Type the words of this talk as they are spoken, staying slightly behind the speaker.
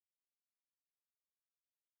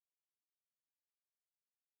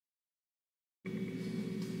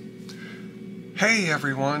Hey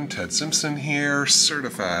everyone, Ted Simpson here,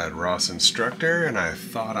 Certified Ross Instructor, and I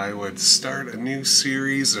thought I would start a new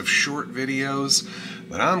series of short videos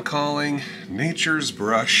that I'm calling Nature's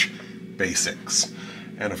Brush Basics.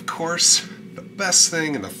 And of course, the best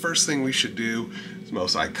thing and the first thing we should do is the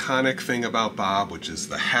most iconic thing about Bob, which is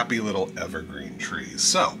the happy little evergreen trees.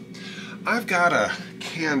 So, I've got a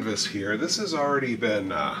canvas here. This has already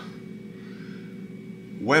been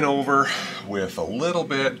went over with a little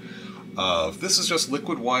bit of, this is just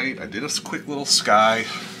liquid white. I did a quick little sky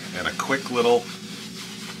and a quick little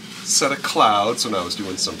set of clouds when I was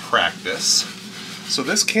doing some practice. So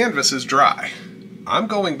this canvas is dry. I'm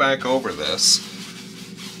going back over this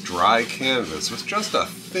dry canvas with just a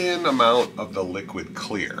thin amount of the liquid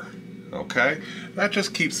clear. Okay? That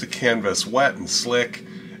just keeps the canvas wet and slick.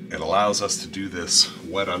 It allows us to do this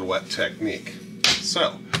wet on wet technique.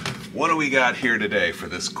 So, what do we got here today for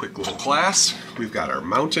this quick little class? We've got our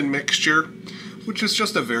mountain mixture, which is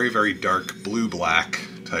just a very, very dark blue-black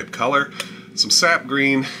type color, some sap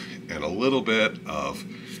green, and a little bit of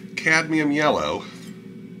cadmium yellow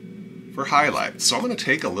for highlight. So I'm going to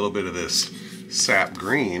take a little bit of this sap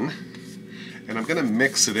green and I'm going to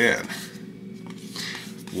mix it in.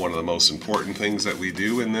 One of the most important things that we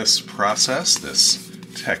do in this process, this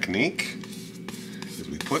technique, is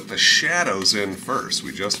we put the shadows in first.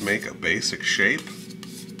 We just make a basic shape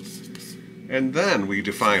and then we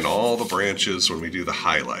define all the branches when we do the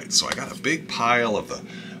highlights. So I got a big pile of the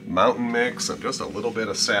mountain mix and just a little bit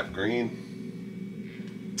of sap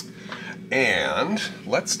green. And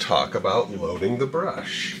let's talk about loading the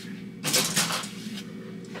brush.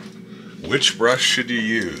 Which brush should you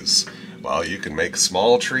use? Well, you can make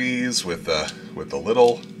small trees with the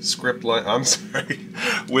little script line,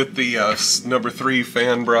 with the number 3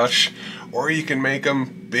 fan brush, or you can make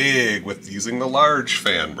them big with using the large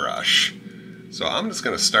fan brush. So I'm just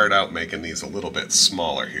going to start out making these a little bit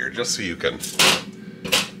smaller here, just so you can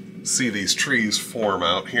see these trees form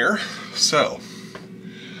out here. So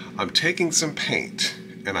I'm taking some paint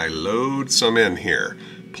and I load some in here.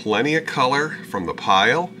 Plenty of color from the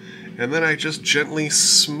pile. And then I just gently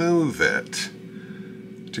smooth it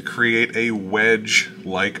to create a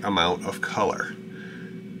wedge-like amount of color.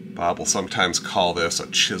 Bob will sometimes call this a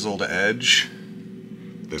chiseled edge.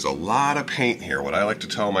 There's a lot of paint here. What I like to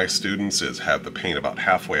tell my students is have the paint about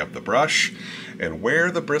halfway up the brush, and where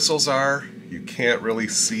the bristles are, you can't really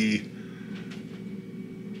see.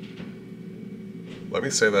 Let me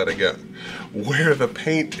say that again. Where the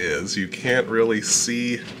paint is, you can't really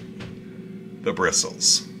see the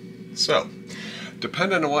bristles. So,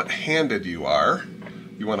 depending on what handed you are,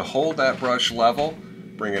 you want to hold that brush level,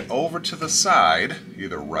 bring it over to the side,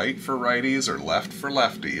 either right for righties or left for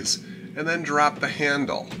lefties, and then drop the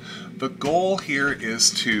handle. The goal here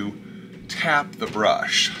is to tap the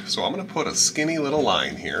brush. So I'm going to put a skinny little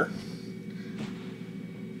line here.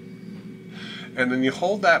 And then you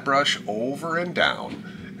hold that brush over and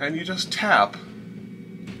down, and you just tap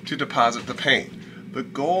to deposit the paint. The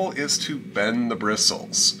goal is to bend the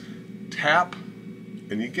bristles. Tap,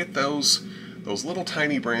 and you get those little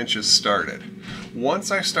tiny branches started.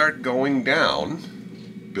 Once I start going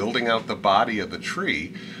down, building out the body of the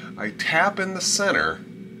tree, I tap in the center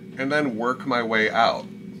and then work my way out.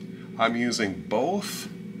 I'm using both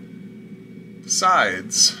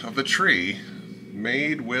sides of the tree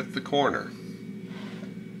made with the corner.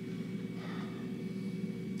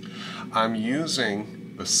 I'm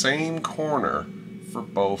using the same corner for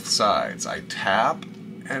both sides. I tap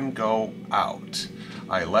and go out.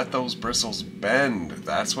 I let those bristles bend.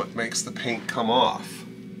 That's what makes the paint come off.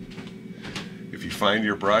 If you find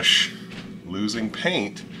your brush losing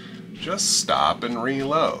paint, just stop and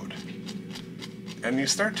reload. And you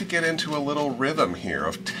start to get into a little rhythm here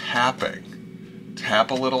of tapping.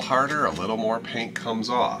 Tap a little harder, a little more paint comes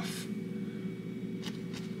off.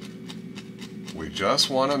 We just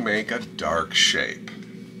want to make a dark shape.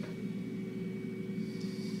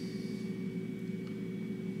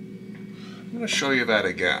 I'm going to show you that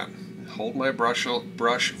again. Hold my brush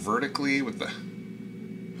vertically with the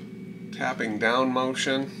tapping down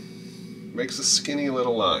motion. Makes a skinny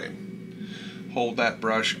little line. Hold that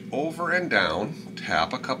brush over and down.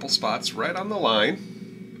 Tap a couple spots right on the line.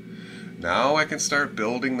 Now I can start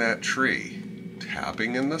building that tree.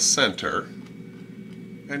 Tapping in the center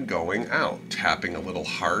and going out. Tapping a little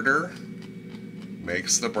harder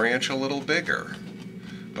makes the branch a little bigger.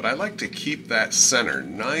 But I like to keep that center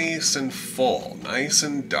nice and full, nice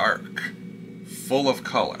and dark, full of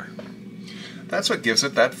color. That's what gives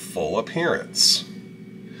it that full appearance.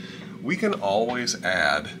 We can always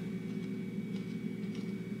add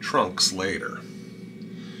trunks later.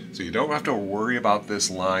 So you don't have to worry about this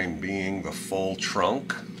line being the full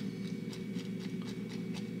trunk.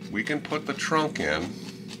 We can put the trunk in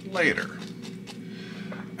later.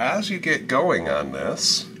 As you get going on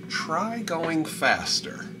this, try going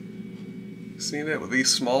faster. See that with these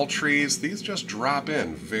small trees, these just drop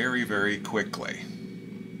in very, very quickly.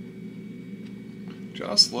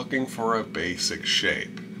 Just looking for a basic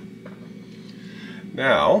shape.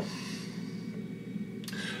 Now,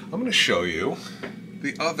 I'm going to show you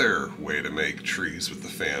the other way to make trees with the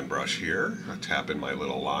fan brush here. I tap in my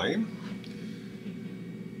little line.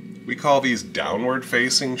 We call these downward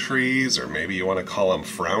facing trees, or maybe you want to call them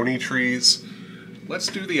frowny trees. Let's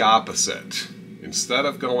do the opposite. Instead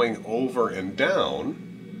of going over and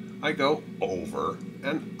down, I go over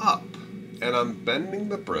and up. And I'm bending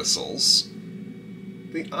the bristles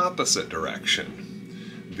the opposite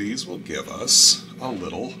direction. These will give us a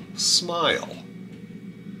little smile.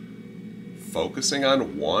 Focusing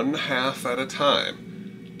on one half at a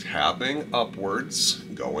time, tapping upwards,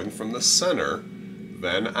 going from the center,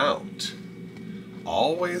 then out.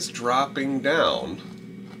 Always dropping down,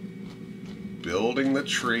 building the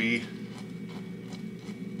tree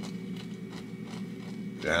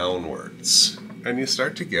downwards. And you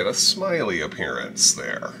start to get a smiley appearance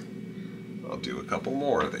there. I'll do a couple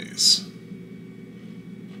more of these.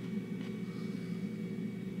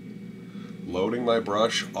 Loading my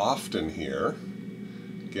brush often here,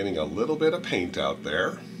 getting a little bit of paint out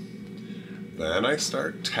there. Then I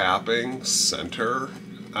start tapping center,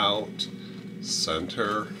 out,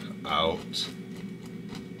 center, out.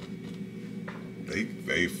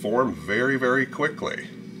 They form very, very quickly.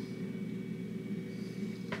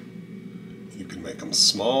 You can make them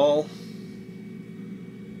small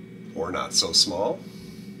or not so small.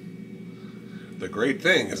 The great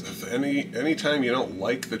thing is if anytime you don't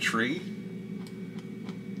like the tree,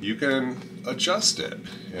 you can adjust it,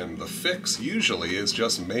 and the fix usually is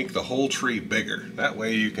just make the whole tree bigger. That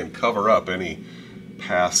way you can cover up any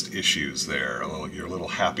past issues there, your little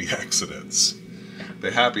happy accidents. The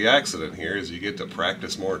happy accident here is you get to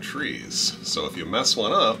practice more trees. So if you mess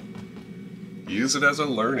one up, use it as a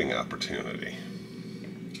learning opportunity.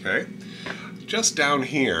 Okay? Just down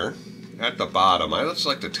here at the bottom, I just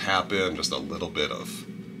like to tap in just a little bit of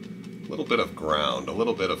ground, a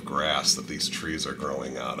little bit of grass that these trees are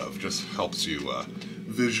growing out of. Just helps you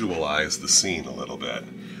visualize the scene a little bit.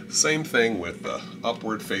 Same thing with the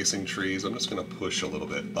upward facing trees. I'm just going to push a little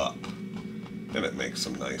bit up, and it makes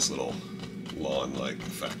some nice little lawn-like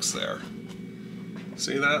effects there.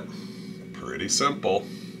 See that? Pretty simple.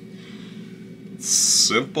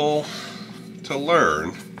 Simple to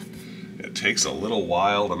learn. It takes a little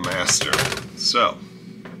while to master. So,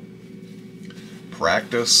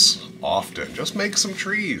 practice often. Just make some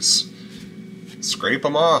trees. Scrape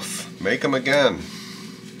them off. Make them again.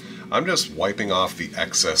 I'm just wiping off the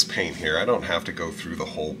excess paint here. I don't have to go through the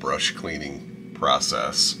whole brush cleaning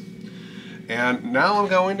process. And now I'm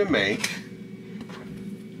going to make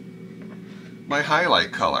my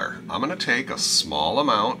highlight color. I'm going to take a small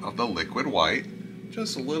amount of the liquid white,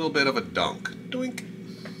 just a little bit of a dunk. Doink.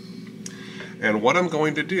 And what I'm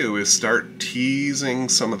going to do is start teasing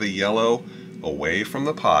some of the yellow away from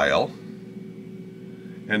the pile,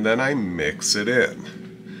 and then I mix it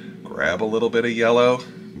in. Grab a little bit of yellow,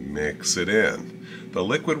 mix it in. The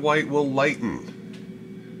liquid white will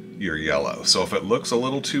lighten your yellow, so if it looks a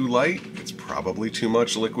little too light, it's probably too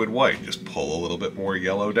much liquid white. Just pull a little bit more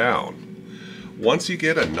yellow down. Once you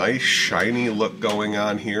get a nice shiny look going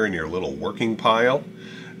on here in your little working pile,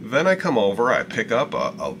 then I come over, I pick up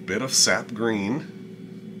a bit of sap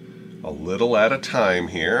green, a little at a time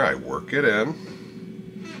here. I work it in,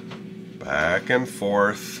 back and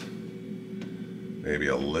forth, maybe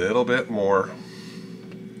a little bit more.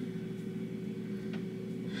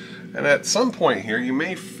 And at some point here, you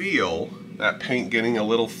may feel that paint getting a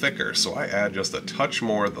little thicker, so I add just a touch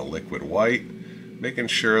more of the liquid white, making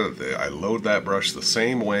sure that I load that brush the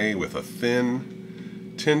same way with a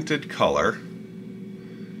thin tinted color,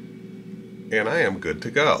 and I am good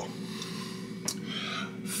to go.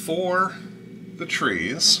 For the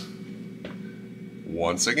trees,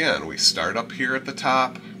 once again, we start up here at the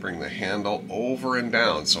top, bring the handle over and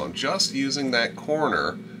down, so I'm just using that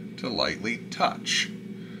corner to lightly touch.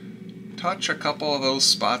 Touch a couple of those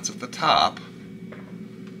spots at the top.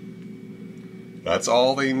 That's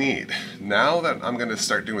all they need. Now that I'm going to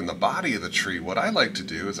start doing the body of the tree, what I like to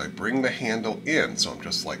do is I bring the handle in. So I'm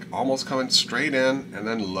just like almost coming straight in and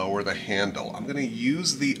then lower the handle. I'm going to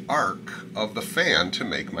use the arc of the fan to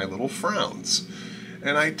make my little frowns.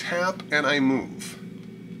 And I tap and I move.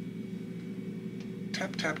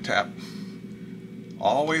 Tap, tap, tap.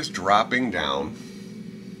 Always dropping down.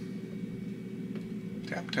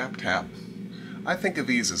 Tap, tap, tap. I think of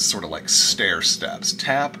these as sort of like stair steps.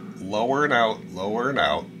 Tap, lower and out, lower and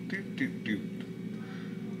out. Doot, doot,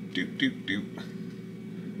 doot. Doot, doot, doot.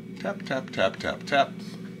 Tap, tap, tap, tap, tap.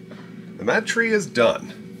 And that tree is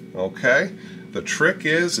done. Okay? The trick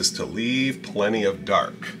is to leave plenty of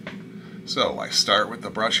dark. So I start with the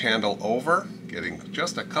brush handle over, getting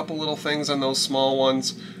just a couple little things on those small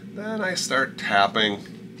ones. Then I start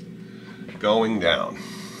tapping, going down.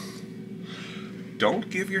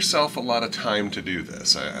 Don't give yourself a lot of time to do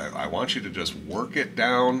this. I want you to just work it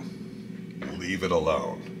down, leave it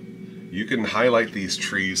alone. You can highlight these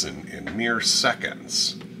trees in mere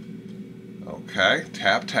seconds. Okay,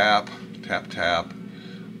 tap, tap, tap, tap,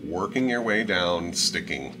 working your way down,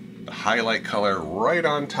 sticking the highlight color right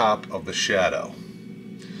on top of the shadow.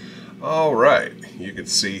 All right, you can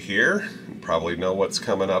see here, you probably know what's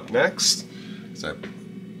coming up next. As I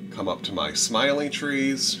come up to my smiley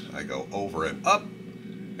trees, I go over and up,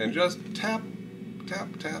 and just tap, tap,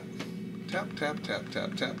 tap, tap, tap, tap,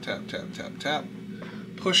 tap, tap, tap, tap, tap, tap,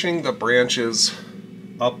 pushing the branches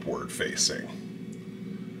upward facing.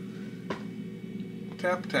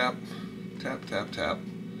 Tap, tap, tap, tap, tap,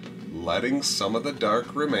 letting some of the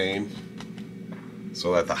dark remain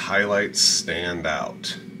so that the highlights stand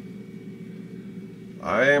out.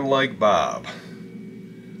 I am like Bob.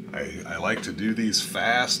 I like to do these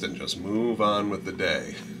fast and just move on with the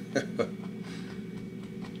day.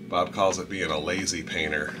 Bob calls it being a lazy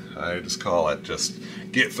painter. I just call it just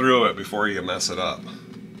get through it before you mess it up.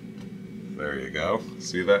 There you go.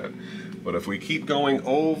 See that? But if we keep going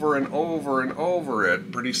over and over and over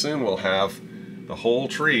it, pretty soon we'll have the whole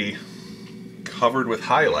tree covered with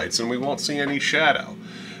highlights and we won't see any shadow.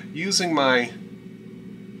 Using my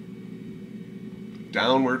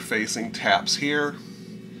downward facing taps here,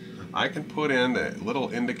 I can put in a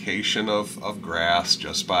little indication of grass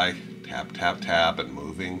just by tap, tap, tap and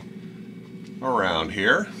moving around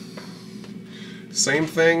here. Same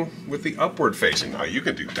thing with the upward facing. Now you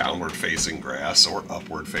can do downward facing grass or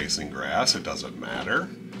upward facing grass, it doesn't matter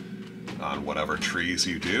on whatever trees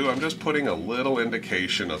you do. I'm just putting a little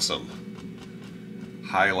indication of some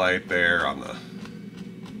highlight there on the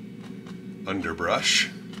underbrush.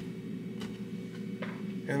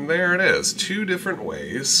 And there it is, two different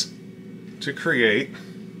ways to create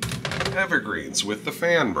evergreens with the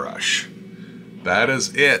fan brush. That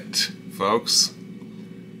is it, folks.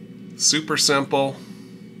 Super simple,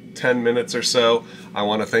 10 minutes or so. I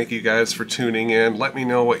want to thank you guys for tuning in. Let me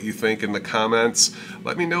know what you think in the comments.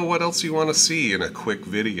 Let me know what else you want to see in a quick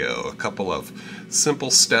video. A couple of simple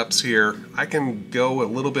steps here. I can go a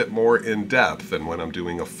little bit more in depth than when I'm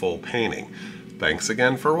doing a full painting. Thanks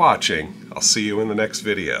again for watching. I'll see you in the next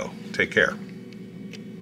video. Take care.